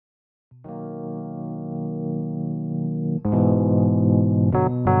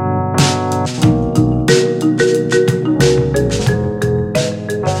A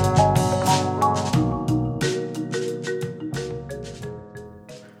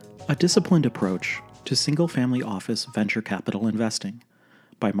Disciplined Approach to Single-Family Office Venture Capital Investing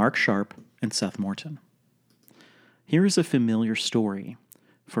by Mark Sharp and Seth Morton. Here is a familiar story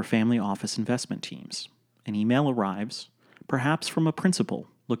for family office investment teams. An email arrives, perhaps from a principal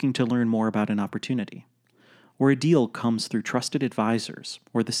looking to learn more about an opportunity, or a deal comes through trusted advisors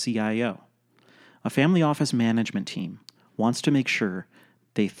or the CIO. A family office management team wants to make sure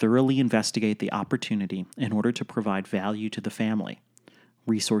they thoroughly investigate the opportunity in order to provide value to the family.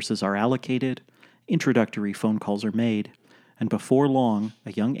 Resources are allocated, introductory phone calls are made, and before long,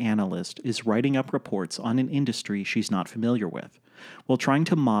 a young analyst is writing up reports on an industry she's not familiar with, while trying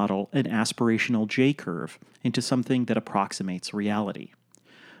to model an aspirational J-curve into something that approximates reality.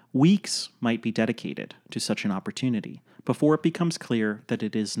 Weeks might be dedicated to such an opportunity before it becomes clear that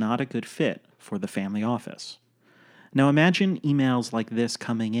it is not a good fit for the family office. Now imagine emails like this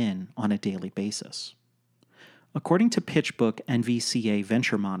coming in on a daily basis. According to PitchBook NVCA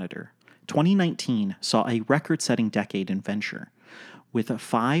Venture Monitor, 2019 saw a record-setting decade in venture, with a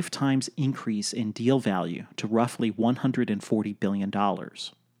 5 times increase in deal value to roughly $140 billion.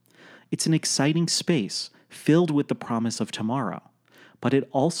 It's an exciting space filled with the promise of tomorrow, but it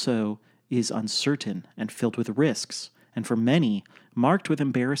also is uncertain and filled with risks, and for many, marked with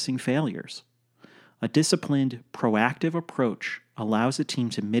embarrassing failures. A disciplined, proactive approach allows a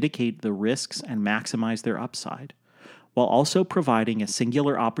team to mitigate the risks and maximize their upside, while also providing a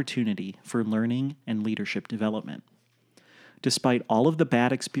singular opportunity for learning and leadership development. Despite all of the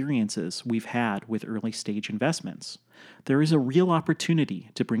bad experiences we've had with early-stage investments, there is a real opportunity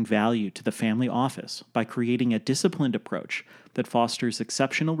to bring value to the family office by creating a disciplined approach that fosters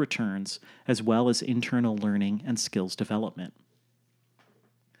exceptional returns as well as internal learning and skills development.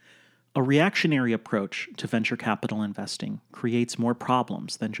 A reactionary approach to venture capital investing creates more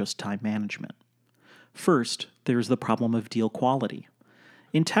problems than just time management. First, there's the problem of deal quality.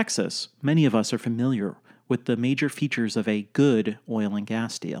 In Texas, many of us are familiar with the major features of a good oil and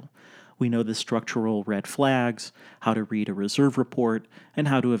gas deal. We know the structural red flags, how to read a reserve report, and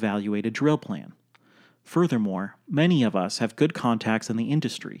how to evaluate a drill plan. Furthermore, many of us have good contacts in the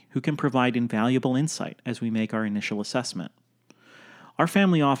industry who can provide invaluable insight as we make our initial assessment. Our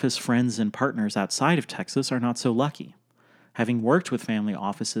family office friends and partners outside of Texas are not so lucky. Having worked with family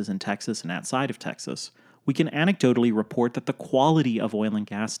offices in Texas and outside of Texas, we can anecdotally report that the quality of oil and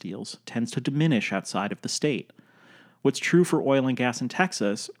gas deals tends to diminish outside of the state. What's true for oil and gas in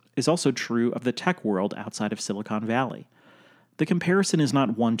Texas is also true of the tech world outside of Silicon Valley. The comparison is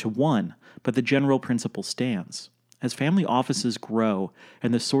not one-to-one, but the general principle stands. As family offices grow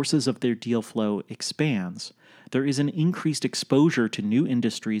and the sources of their deal flow expands, there is an increased exposure to new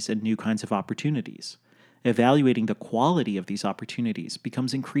industries and new kinds of opportunities. Evaluating the quality of these opportunities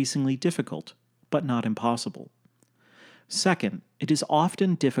becomes increasingly difficult, but not impossible. Second, it is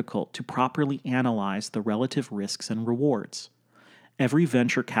often difficult to properly analyze the relative risks and rewards. Every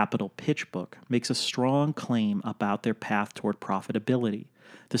venture capital pitch book makes a strong claim about their path toward profitability,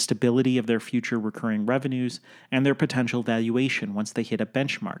 the stability of their future recurring revenues, and their potential valuation once they hit a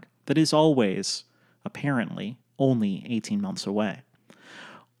benchmark that is always, apparently, only 18 months away.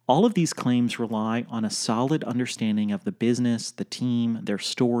 All of these claims rely on a solid understanding of the business, the team, their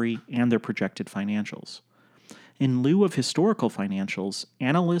story, and their projected financials. In lieu of historical financials,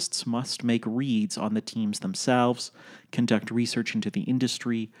 analysts must make reads on the teams themselves, conduct research into the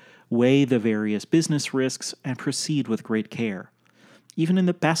industry, weigh the various business risks, and proceed with great care. Even in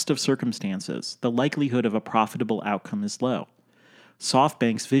the best of circumstances, the likelihood of a profitable outcome is low.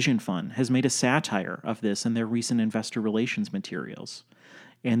 SoftBank's Vision Fund has made a satire of this in their recent investor relations materials.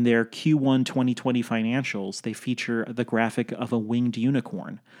 In their Q1 2020 financials, they feature the graphic of a winged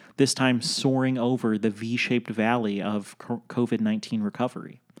unicorn, this time soaring over the V-shaped valley of COVID-19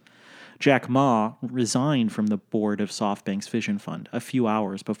 recovery. Jack Ma resigned from the board of SoftBank's Vision Fund a few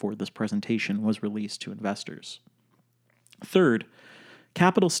hours before this presentation was released to investors. Third,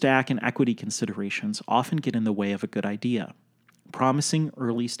 capital stack and equity considerations often get in the way of a good idea. Promising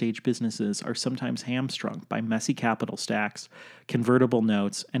early-stage businesses are sometimes hamstrung by messy capital stacks, convertible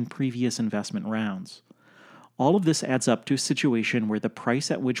notes, and previous investment rounds. All of this adds up to a situation where the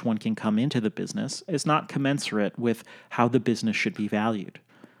price at which one can come into the business is not commensurate with how the business should be valued.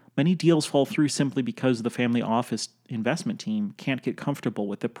 Many deals fall through simply because the family office investment team can't get comfortable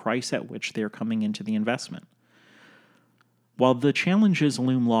with the price at which they are coming into the investment. While the challenges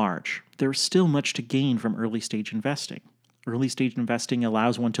loom large, there is still much to gain from early-stage investing. Early stage investing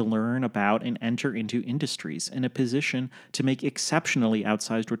allows one to learn about and enter into industries in a position to make exceptionally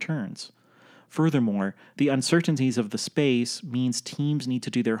outsized returns. Furthermore, the uncertainties of the space means teams need to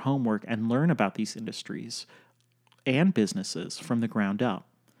do their homework and learn about these industries and businesses from the ground up.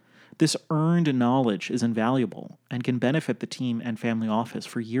 This earned knowledge is invaluable and can benefit the team and family office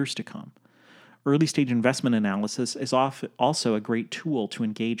for years to come. Early stage investment analysis is also a great tool to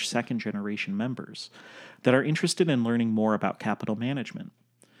engage second generation members that are interested in learning more about capital management.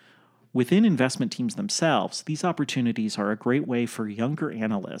 Within investment teams themselves, these opportunities are a great way for younger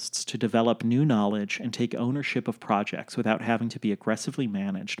analysts to develop new knowledge and take ownership of projects without having to be aggressively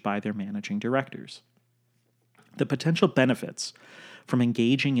managed by their managing directors. The potential benefits from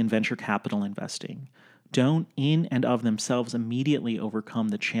engaging in venture capital investing don't in and of themselves immediately overcome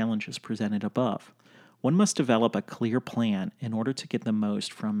the challenges presented above. One must develop a clear plan in order to get the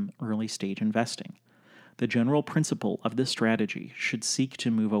most from early stage investing. The general principle of this strategy should seek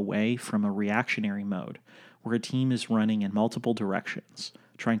to move away from a reactionary mode, where a team is running in multiple directions,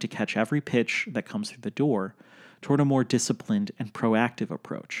 trying to catch every pitch that comes through the door, toward a more disciplined and proactive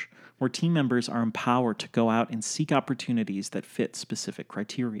approach, where team members are empowered to go out and seek opportunities that fit specific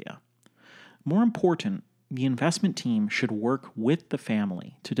criteria. More important, the investment team should work with the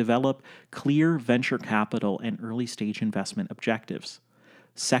family to develop clear venture capital and early stage investment objectives.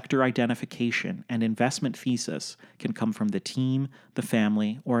 Sector identification and investment thesis can come from the team, the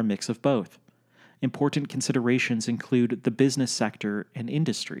family, or a mix of both. Important considerations include the business sector and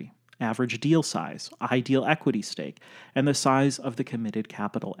industry, average deal size, ideal equity stake, and the size of the committed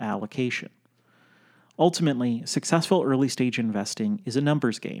capital allocation. Ultimately, successful early-stage investing is a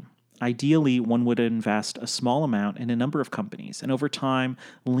numbers game. Ideally, one would invest a small amount in a number of companies and over time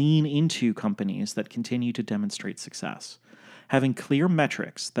lean into companies that continue to demonstrate success. Having clear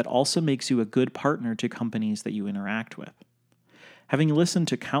metrics that also makes you a good partner to companies that you interact with. Having listened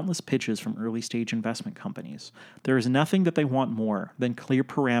to countless pitches from early-stage investment companies, there is nothing that they want more than clear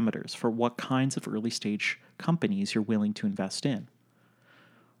parameters for what kinds of early-stage companies you're willing to invest in.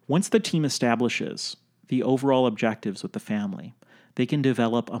 Once the team establishes the overall objectives with the family, they can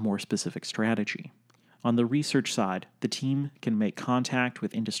develop a more specific strategy. On the research side, the team can make contact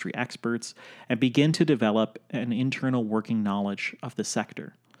with industry experts and begin to develop an internal working knowledge of the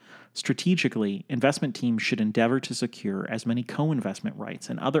sector. Strategically, investment teams should endeavor to secure as many co-investment rights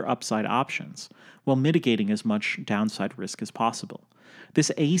and other upside options while mitigating as much downside risk as possible.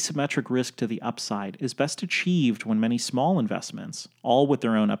 This asymmetric risk to the upside is best achieved when many small investments, all with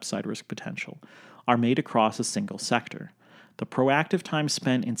their own upside risk potential, are made across a single sector. The proactive time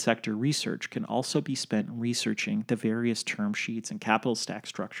spent in sector research can also be spent researching the various term sheets and capital stack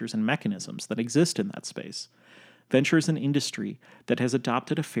structures and mechanisms that exist in that space. Venture is an industry that has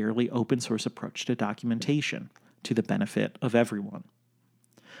adopted a fairly open-source approach to documentation to the benefit of everyone.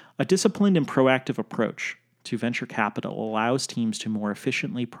 A disciplined and proactive approach to venture capital allows teams to more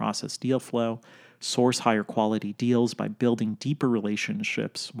efficiently process deal flow, source higher quality deals by building deeper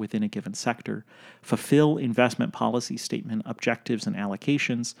relationships within a given sector, fulfill investment policy statement objectives and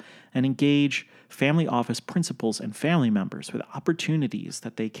allocations, and engage family office principals and family members with opportunities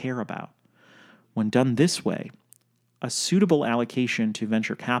that they care about. When done this way, a suitable allocation to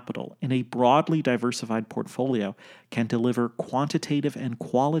venture capital in a broadly diversified portfolio can deliver quantitative and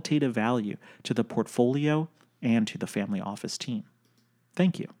qualitative value to the portfolio and to the family office team.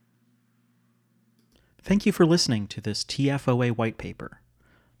 Thank you. Thank you for listening to this TFOA white paper.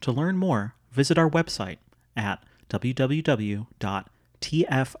 To learn more, visit our website at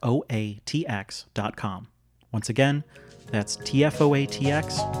www.tfoatx.com. Once again, that's tfoatx.com.